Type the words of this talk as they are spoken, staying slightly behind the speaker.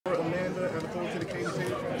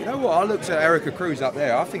what? I looked at Erica Cruz up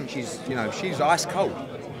there. I think she's ice cold.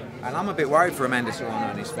 And I'm a bit worried for Amanda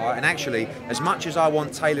Serrano in this fight. And actually, as much as I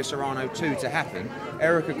want Taylor Serrano 2 to happen,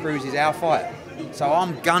 Erica Cruz is our fighter. So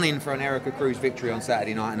I'm gunning for an Erica Cruz victory on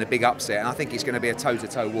Saturday night and a big upset. And I think it's going to be a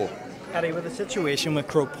toe-to-toe war. Eddie, with the situation with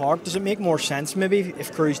Croke Park, does it make more sense maybe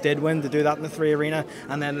if Cruz did win to do that in the 3 Arena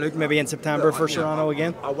and then look maybe in September for Serrano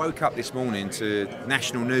again? I woke up this morning to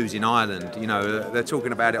national news in Ireland. They're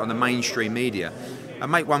talking about it on the mainstream media.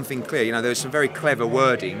 And make one thing clear, there's some very clever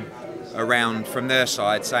wording around from their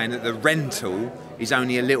side saying that the rental is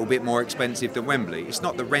only a little bit more expensive than Wembley. It's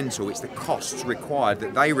not the rental, it's the costs required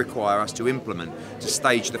that they require us to implement to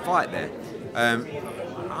stage the fight there.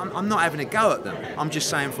 I'm not having a go at them. I'm just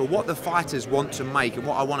saying for what the fighters want to make and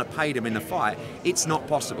what I want to pay them in the fight, it's not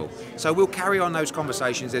possible. So we'll carry on those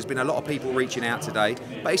conversations. There's been a lot of people reaching out today,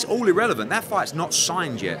 but it's all irrelevant. That fight's not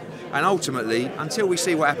signed yet. And ultimately, until we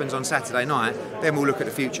see what happens on Saturday night, then we'll look at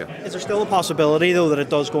the future. Is there still a possibility, though, that it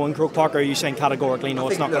does go in Croke Park, or are you saying categorically no,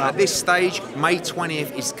 it's not going to happen? At this stage, May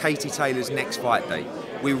 20th is Katie Taylor's next fight date.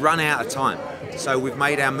 We run out of time. So we've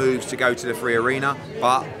made our moves to go to the 3 Arena,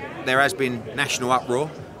 but there has been national uproar,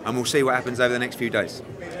 and we'll see what happens over the next few days.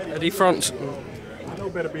 Eddie France. I know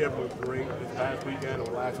Beterbiev was great this past weekend,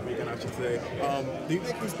 or last weekend I should say. Do you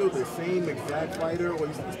think he's still the same exact fighter, or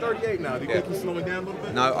he's 38 now? Do you think he's slowing down a little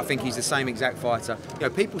bit? No, I think he's the same exact fighter.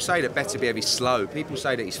 People say that Beterbiev is slow. People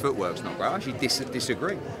say that his footwork's not great. I actually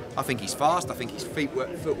disagree. I think he's fast. I think his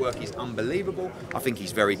footwork is unbelievable. I think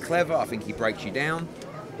he's very clever. I think he breaks you down.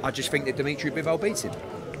 I just think that Dimitri Bivol beats him.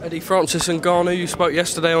 Eddie Francis and Ngannou, you spoke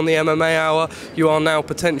yesterday on the MMA Hour. You are now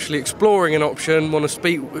potentially exploring an option, want to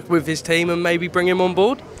speak with his team and maybe bring him on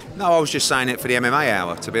board? No, I was just saying it for the MMA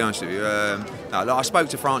Hour, to be honest with you. I spoke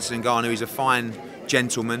to Francis Ngannou. He's a fine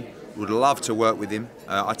gentleman. Would love to work with him.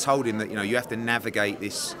 I told him that you have to navigate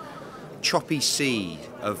this choppy sea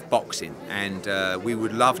of boxing, and we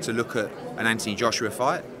would love to look at an Anthony Joshua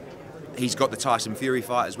fight. He's got the Tyson Fury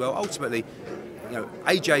fight as well. Ultimately,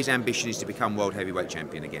 AJ's ambition is to become world heavyweight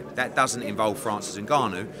champion again. That doesn't involve Francis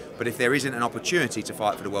Ngannou, but if there isn't an opportunity to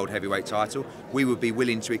fight for the world heavyweight title, we would be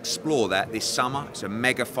willing to explore that this summer. It's a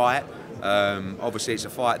mega fight. Obviously, it's a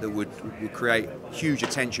fight that would create huge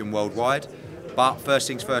attention worldwide. But first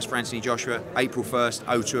things first for Anthony Joshua, April 1st,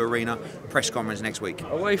 O2 Arena, press conference next week.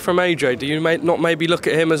 Away from AJ, do you not maybe look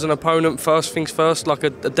at him as an opponent first things first, like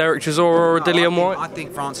a Derek Chisora or a Dillian White? I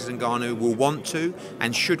think Francis Ngannou will want to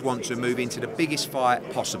and should want to move into the biggest fight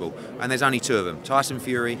possible. And there's only 2 of them, Tyson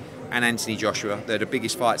Fury and Anthony Joshua. They're the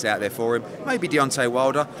biggest fights out there for him. Maybe Deontay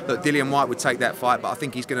Wilder. Look, Dillian White would take that fight, but I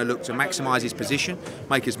think he's going to look to maximise his position,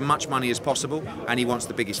 make as much money as possible, and he wants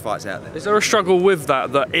the biggest fights out there. Is there a struggle with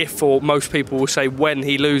that if, or most people will say when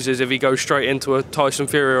he loses, if he goes straight into a Tyson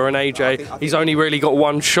Fury or an AJ, he's only really got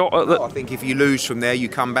one shot at that? I think if you lose from there, you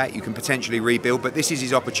come back, you can potentially rebuild, but this is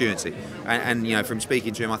his opportunity. And from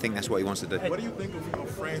speaking to him, I think that's what he wants to do. What do you think of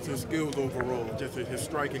Francis' skills overall, just his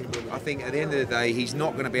striking ability? I think at the end of the day, he's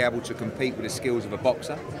not going to be able to compete with the skills of a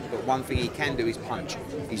boxer, but one thing he can do is punch.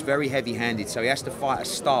 He's very heavy-handed, so he has to fight a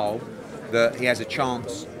style that he has a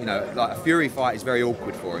chance. Like a Fury fight is very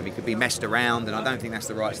awkward for him. He could be messed around, and I don't think that's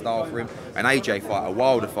the right style for him. An AJ fight, a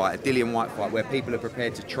Wilder fight, a Dillian White fight, where people are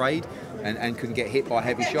prepared to trade and can get hit by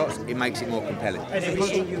heavy shots, it makes it more compelling. Has it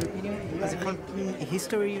continued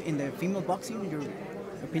history in the female boxing, in your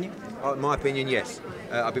opinion? In my opinion, yes.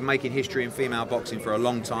 I've been making history in female boxing for a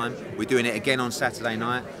long time. We're doing it again on Saturday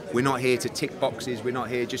night. We're not here to tick boxes. We're not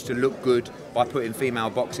here just to look good by putting female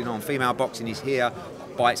boxing on. Female boxing is here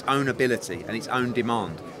by its own ability and its own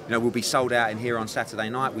demand. We'll be sold out in here on Saturday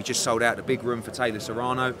night. We just sold out the big room for Taylor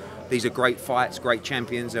Serrano. These are great fights, great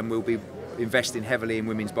champions, and we'll be investing heavily in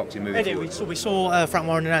women's boxing moving forward. We saw Frank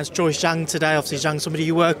Warren announce Joyce Zhang today. Obviously, Zhang, somebody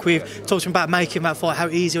you work with. Talk to him about making that fight. How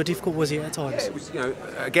easy or difficult was it at times? It was,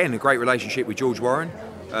 again, a great relationship with George Warren.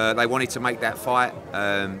 They wanted to make that fight.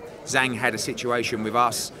 Zhang had a situation with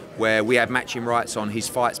us where we had matching rights on his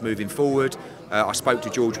fights moving forward. I spoke to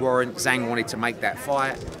George Warren. Zhang wanted to make that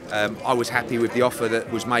fight. I was happy with the offer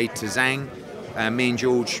that was made to Zhang. Me and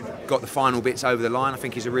George got the final bits over the line. I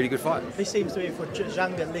think he's a really good fighter. This seems to be, for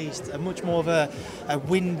Zhang at least, a much more of a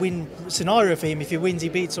win-win scenario for him. If he wins, he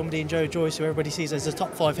beats somebody in Joyce, who everybody sees as a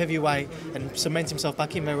top 5 heavyweight, and cements himself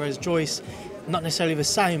back in there, whereas Joyce, not necessarily the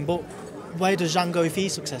same, but where does Zhang go if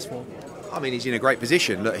he's successful? I mean, he's in a great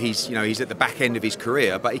position. Look, he's at the back end of his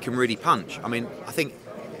career, but he can really punch. I mean, I think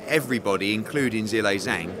everybody, including Zhilei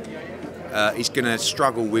Zhang, is going to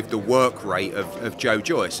struggle with the work rate of Joe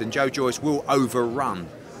Joyce, and Joe Joyce will overrun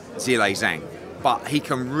Zhilei Zhang, but he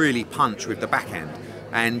can really punch with the backhand,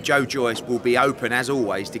 and Joe Joyce will be open as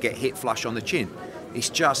always to get hit flush on the chin. It's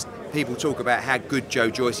just people talk about how good Joe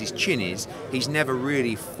Joyce's chin is. He's never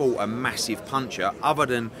really fought a massive puncher other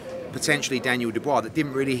than potentially Daniel Dubois that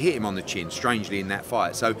didn't really hit him on the chin, strangely, in that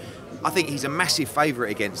fight. So I think he's a massive favourite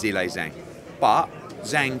against Zhang. But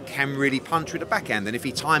Zhang can really punch with the backhand, and if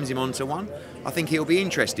he times him onto one, I think it'll be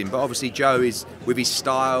interesting. But obviously Joe is, with his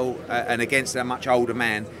style and against a much older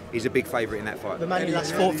man, is a big favourite in that fight. The man who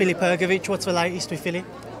last fought, Filip Hrgovic, what's the latest with Filip?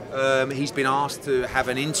 He's been asked to have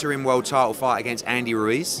an interim world title fight against Andy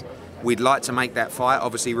Ruiz. We'd like to make that fight.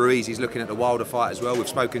 Obviously Ruiz is looking at the Wilder fight as well. We've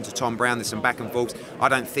spoken to Tom Brown, there's some back and forths. I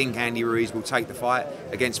don't think Andy Ruiz will take the fight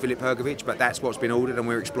against Filip Hrgovic, but that's what's been ordered and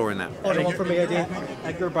we're exploring that. Other one for me,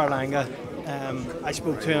 Edgar Berlanga. I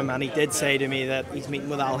spoke to him and he did say to me that he's meeting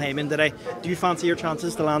with Al Heyman today. Do you fancy your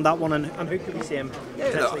chances to land that one, and who could we see him?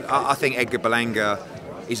 Look, I think Edgar Berlanga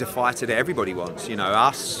is a fighter that everybody wants. You know,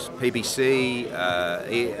 us, PBC,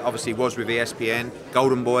 he obviously was with ESPN,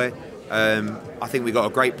 Golden Boy. I think we've got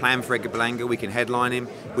a great plan for Edgar Berlanga. We can headline him,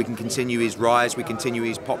 we can continue his rise, we continue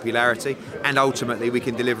his popularity, and ultimately we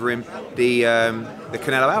can deliver him the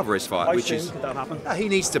Canelo Alvarez fight. How soon could that happen? He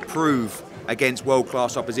needs to prove against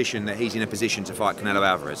world-class opposition that he's in a position to fight Canelo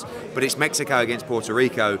Alvarez. But it's Mexico against Puerto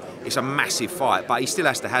Rico. It's a massive fight, but he still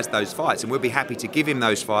has to have those fights, and we'll be happy to give him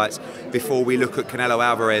those fights before we look at Canelo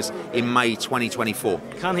Alvarez in May 2024.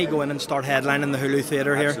 Can he go in and start headlining the Hulu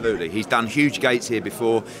Theatre here? Absolutely. He's done huge gates here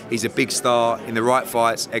before. He's a big star. In the right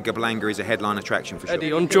fights, Edgar Berlanga is a headline attraction for sure.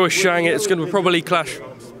 Eddie, on Joyce Zhang, it's going to probably clash.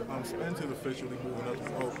 Spence is officially moving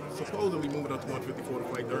up, supposedly moving up to 154 to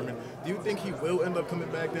fight Thurman. Do you think he will end up coming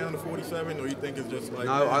back down to 47, or you think it's just like...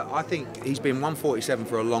 No, I think he's been 147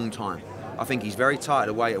 for a long time. I think he's very tight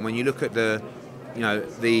at weight, and when you look at the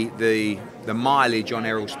mileage on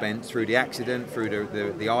Errol Spence through the accident, through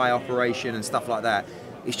the eye operation and stuff like that,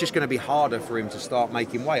 it's just going to be harder for him to start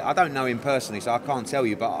making weight. I don't know him personally, so I can't tell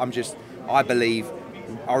you, but I believe,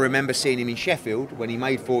 I remember seeing him in Sheffield when he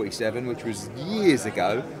made 47, which was years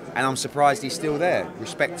ago, and I'm surprised he's still there.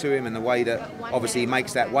 Respect to him and the way that obviously he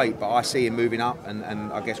makes that weight, but I see him moving up, and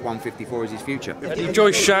I guess 154 is his future.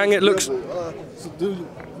 Joyce Zhang, it looks...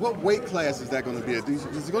 What weight class is that going to be? Is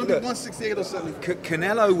it going to be 168 or something?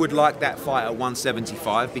 Canelo would like that fight at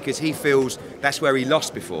 175 because he feels that's where he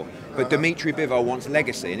lost before. But Dimitri Bivol wants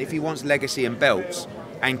legacy, and if he wants legacy and belts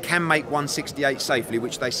and can make 168 safely,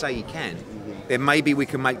 which they say he can, then maybe we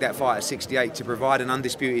can make that fight at 68 to provide an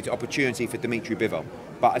undisputed opportunity for Dimitri Bivol.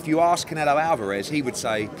 But if you ask Canelo Alvarez, he would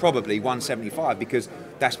say probably 175 because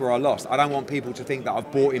that's where I lost. I don't want people to think that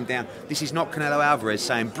I've brought him down. This is not Canelo Alvarez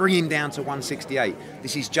saying bring him down to 168.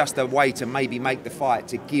 This is just a way to maybe make the fight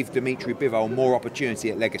to give Dimitri Bivol more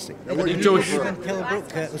opportunity at legacy. Kell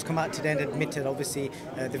Brook has come out today and admitted, obviously,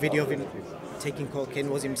 the video of him taking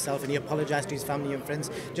cocaine was himself, and he apologised to his family and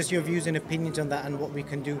friends. Just your views and opinions on that, and what we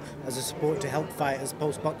can do as a sport to help fighters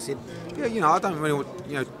post-boxing. Yeah, I don't really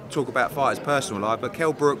want talk about fighters' personal life, but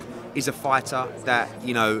Kell Brook is a fighter that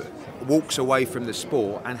walks away from the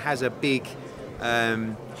sport and has a big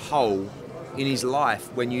hole in his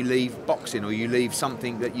life when you leave boxing or you leave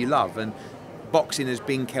something that you love. And boxing has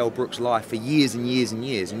been Kell Brook's life for years and years and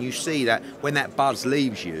years. And you see that when that buzz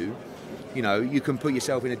leaves you, you can put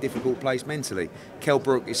yourself in a difficult place mentally. Kell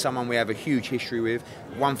Brook is someone we have a huge history with.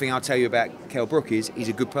 One thing I'll tell you about Kell Brook is he's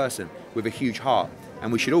a good person with a huge heart,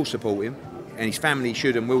 and we should all support him, and his family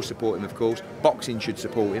should and will support him, of course. Boxing should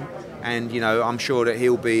support him, and I'm sure that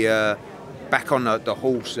he'll be back on the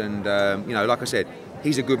horse, and like I said,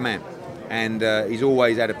 he's a good man, and he's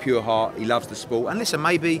always had a pure heart. He loves the sport, and listen,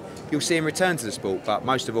 maybe you'll see him return to the sport, but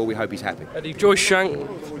most of all we hope he's happy. Eddie, Joyce Zhang,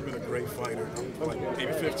 He's always been a great fighter, like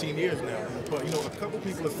maybe 15 years now. But a couple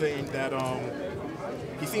people are saying that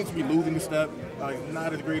he seems to be losing a step,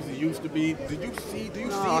 not as great as he used to be. Do you see?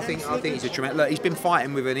 I think he's a tremendous. Look, he's been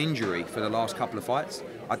fighting with an injury for the last couple of fights.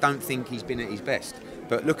 I don't think he's been at his best.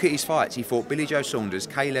 But look at his fights. He fought Billy Joe Saunders,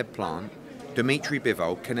 Caleb Plant, Dimitri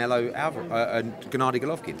Bivol, Canelo and Gennady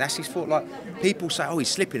Golovkin. That's his fault. Like, people say, oh, he's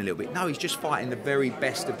slipping a little bit. No, he's just fighting the very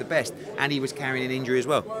best of the best, and he was carrying an injury as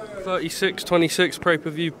well. 36-26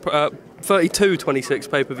 pay-per-view,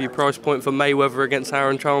 32-26 pay-per-view price point for Mayweather against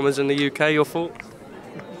Hearn Chalmers in the UK. Your thoughts?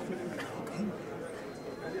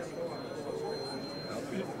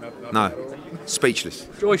 No, speechless.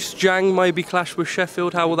 Joyce Zhang maybe clash with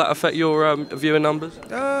Sheffield. How will that affect your viewing numbers?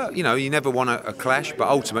 You never want a clash, but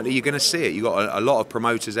ultimately you're going to see it. You've got a lot of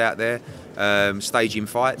promoters out there staging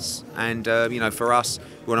fights, and for us,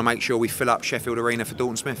 we want to make sure we fill up Sheffield Arena for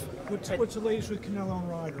Dalton Smith. What's the latest with Canelo and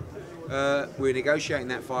Ryder? We're negotiating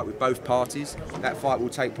that fight with both parties. That fight will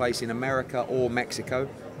take place in America or Mexico,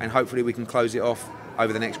 and hopefully we can close it off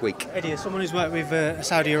over the next week. Eddie, as someone who's worked with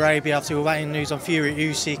Saudi Arabia, after we're waiting news on Fury at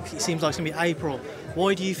Usyk, it seems like it's going to be April.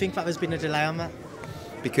 Why do you think that there's been a delay on that?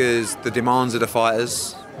 Because the demands of the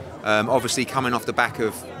fighters, obviously coming off the back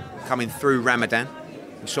of coming through Ramadan,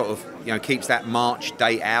 sort of keeps that March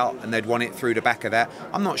date out, and they'd want it through the back of that.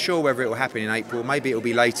 I'm not sure whether it will happen in April. Maybe it'll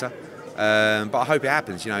be later, but I hope it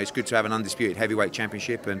happens. It's good to have an undisputed heavyweight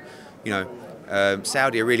championship, and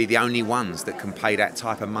Saudi are really the only ones that can pay that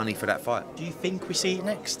type of money for that fight. Do you think we see it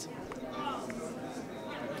next?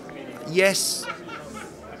 Yes,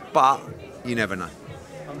 but you never know.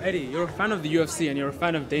 Eddie, you're a fan of the UFC and you're a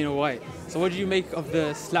fan of Dana White. So what do you make of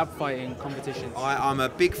the slap fighting competitions? I'm a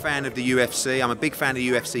big fan of the UFC. I'm a big fan of the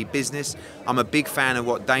UFC business. I'm a big fan of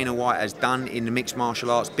what Dana White has done in the mixed martial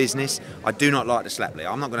arts business. I do not like the slap league.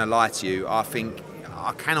 I'm not going to lie to you. I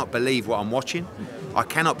cannot believe what I'm watching. I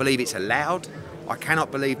cannot believe it's allowed. I cannot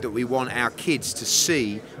believe that we want our kids to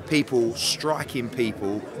see people striking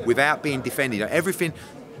people without being defended. Everything,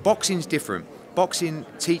 boxing's different. Boxing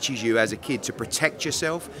teaches you as a kid to protect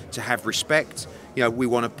yourself, to have respect. We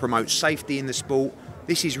want to promote safety in the sport.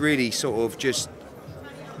 This is really sort of just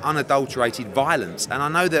unadulterated violence. And I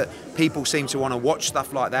know that people seem to want to watch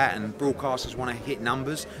stuff like that and broadcasters want to hit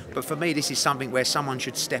numbers. But for me, this is something where someone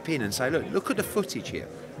should step in and say, look at the footage here.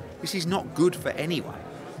 This is not good for anyone.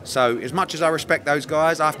 So as much as I respect those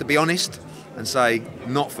guys, I have to be honest and say,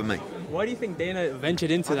 not for me. Why do you think Dana ventured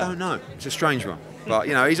into that? I don't know. It's a strange one. But,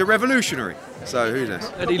 he's a revolutionary. So who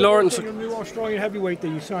knows? Eddie Lawrence. A new Australian heavyweight that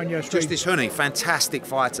you signed yesterday. Justis Huni, fantastic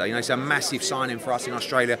fighter. It's a massive signing for us in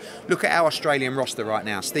Australia. Look at our Australian roster right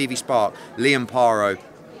now. Stevie Spark, Liam Paro,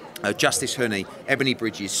 Justis Huni, Ebony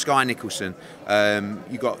Bridges, Sky Nicholson.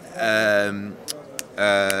 You got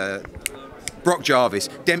Brock Jarvis,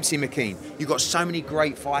 Dempsey McKean. You've got so many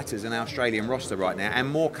great fighters in our Australian roster right now, and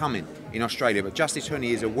more coming in Australia. But Justis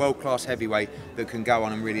Huni is a world-class heavyweight that can go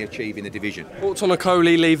on and really achieve in the division. Thoughts on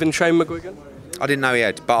Okolie leaving Shane McGuigan? I didn't know he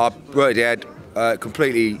had, but I heard he had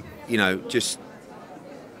completely, just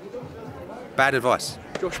bad advice.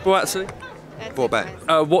 Josh Buatsi? Brought back.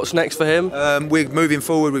 What's next for him? We're moving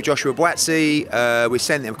forward with Joshua Buatsi. We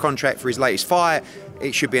sent him a contract for his latest fight.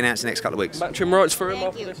 It should be announced in the next couple of weeks. Matching rights for him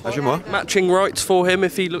after this? Matching rights for him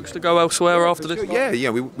if he looks to go elsewhere after this? Yeah,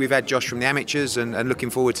 we've had Josh from the amateurs and looking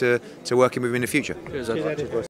forward to working with him in the future. Cheers, Ed.